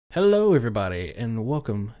Hello everybody and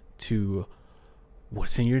welcome to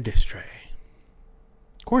What's in Your Disc Tray?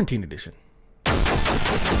 Quarantine edition.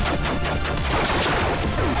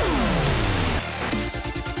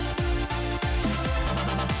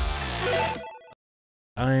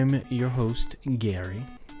 I'm your host, Gary,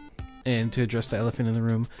 and to address the elephant in the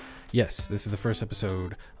room, yes, this is the first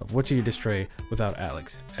episode of What's in Your Disc Tray without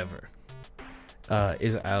Alex, ever.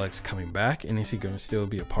 Is Alex coming back, and is he going to still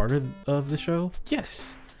be a part of the show?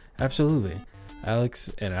 Yes. Absolutely.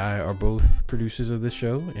 Alex and I are both producers of this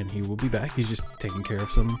show, and he will be back. He's just taking care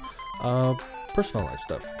of some personal life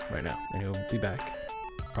stuff right now, and he'll be back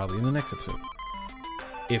probably in the next episode,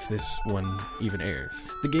 if this one even airs.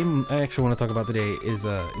 The game I actually want to talk about today is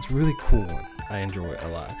it's a really cool one. I enjoy it a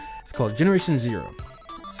lot. It's called Generation Zero.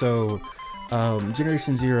 So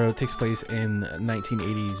Generation Zero takes place in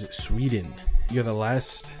 1980s Sweden. You're the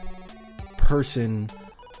last person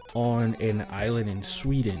on an island in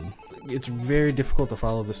Sweden. It's very difficult to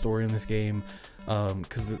follow the story in this game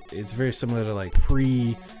because it's very similar to like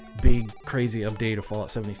pre-big crazy update of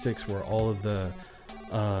Fallout 76, where all of the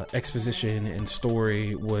exposition and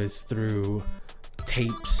story was through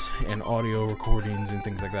tapes and audio recordings and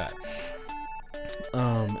things like that.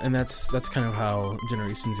 And that's kind of how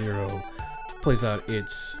Generation Zero plays out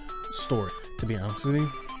its story, to be honest with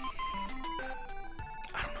you.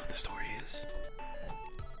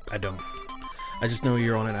 I don't. I just know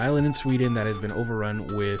you're on an island in Sweden that has been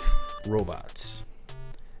overrun with robots.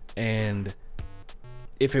 And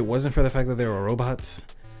if it wasn't for the fact that there were robots,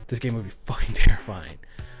 this game would be fucking terrifying.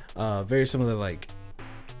 Very similar to like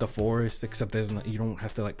The Forest, except you don't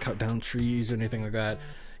have to like cut down trees or anything like that.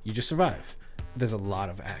 You just survive. There's a lot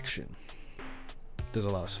of action. There's a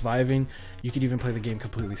lot of surviving. You could even play the game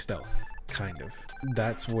completely stealth, kind of.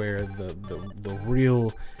 That's where the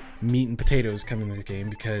real meat and potatoes come in this game,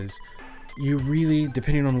 because you really,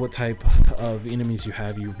 depending on what type of enemies you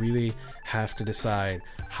have, you really have to decide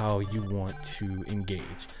how you want to engage.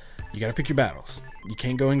 You gotta pick your battles. You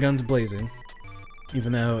can't go in guns blazing,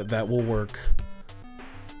 even though that will work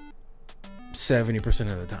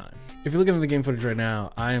 70% of the time. If you're looking at the game footage right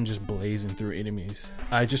now, I am just blazing through enemies.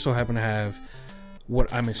 I just so happen to have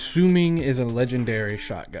what I'm assuming is a legendary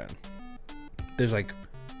shotgun. There's like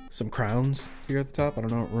some crowns here at the top. I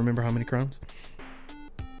don't remember how many crowns,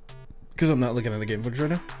 because I'm not looking at the game footage right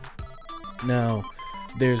now. Now,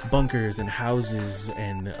 there's bunkers and houses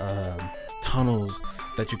and tunnels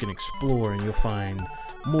that you can explore, and you'll find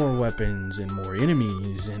more weapons and more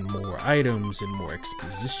enemies and more items and more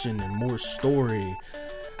exposition and more story.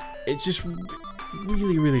 It's just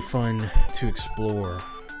really, really fun to explore,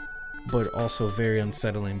 but also very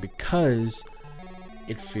unsettling because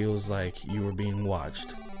it feels like you are being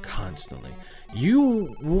watched constantly.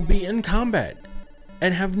 You will be in combat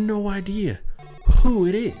and have no idea who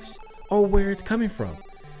it is or where it's coming from.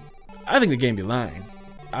 I think the game be lying.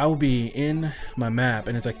 I will be in my map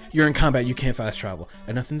and it's like, you're in combat, you can't fast travel,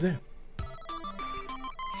 and nothing's there.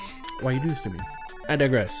 Why you do this to me? I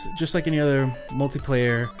digress. Just like any other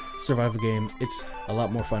multiplayer survival game, it's a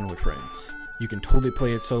lot more fun with friends. You can totally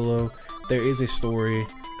play it solo. There is a story.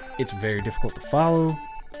 It's very difficult to follow,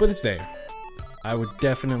 but it's there. I would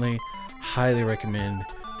definitely highly recommend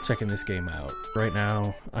checking this game out. Right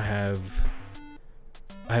now, I have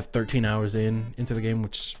 13 hours into the game,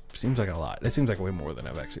 which seems like a lot. It seems like way more than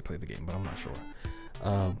I've actually played the game, but I'm not sure.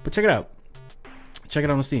 But check it out. Check it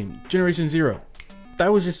out on Steam. Generation Zero.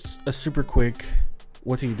 That was just a super quick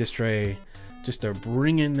What's in Your Disc Tray, just to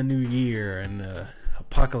bring in the new year and the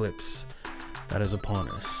apocalypse that is upon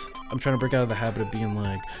us. I'm trying to break out of the habit of being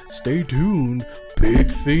like, stay tuned, big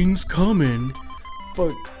things coming.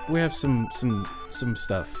 But we have some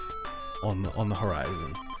stuff on the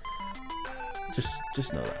horizon.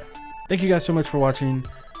 Just know that. Thank you guys so much for watching.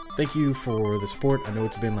 Thank you for the support. I know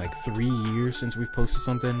it's been like 3 years since we've posted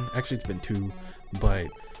something. Actually, it's been 2, but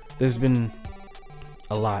there's been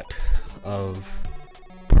a lot of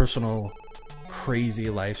personal, crazy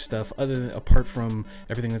life stuff. Apart from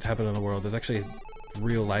everything that's happened in the world, there's actually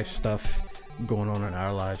real life stuff going on in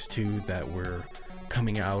our lives too that we're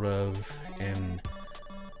coming out of, and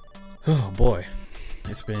oh boy,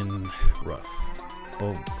 it's been rough.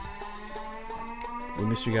 Boom. We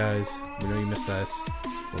missed you guys. We know you missed us.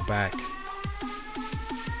 We're back.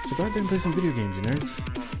 So go out there and play some video games, you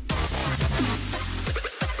nerds.